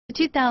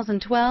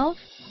2012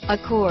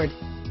 Accord.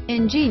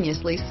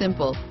 Ingeniously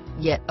simple,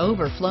 yet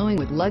overflowing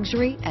with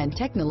luxury and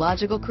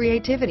technological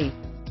creativity.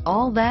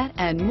 All that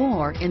and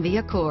more in the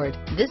Accord.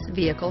 This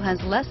vehicle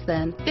has less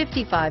than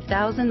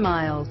 55,000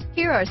 miles.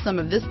 Here are some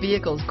of this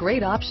vehicle's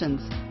great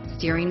options: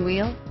 steering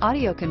wheel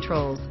audio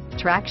controls,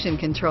 traction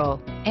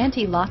control,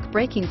 anti-lock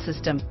braking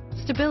system,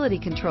 stability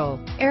control,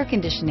 air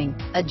conditioning,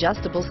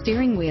 adjustable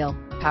steering wheel,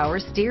 power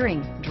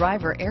steering,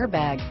 driver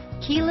airbag,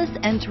 keyless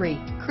entry,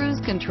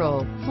 cruise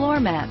control, floor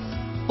mats,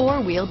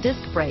 four-wheel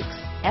disc brakes,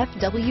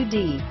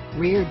 FWD,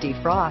 rear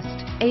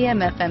defrost,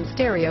 AM/FM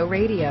stereo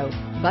radio,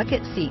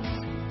 bucket seats,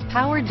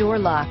 power door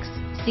locks,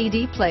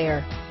 CD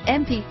player,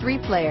 MP3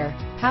 player,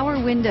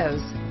 power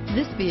windows.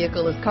 This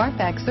vehicle is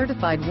Carfax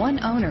certified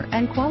one owner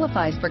and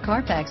qualifies for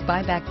Carfax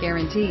buyback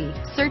guarantee.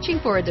 Searching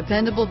for a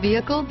dependable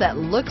vehicle that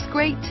looks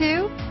great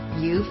too?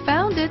 You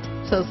found it,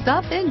 so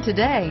stop in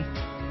today.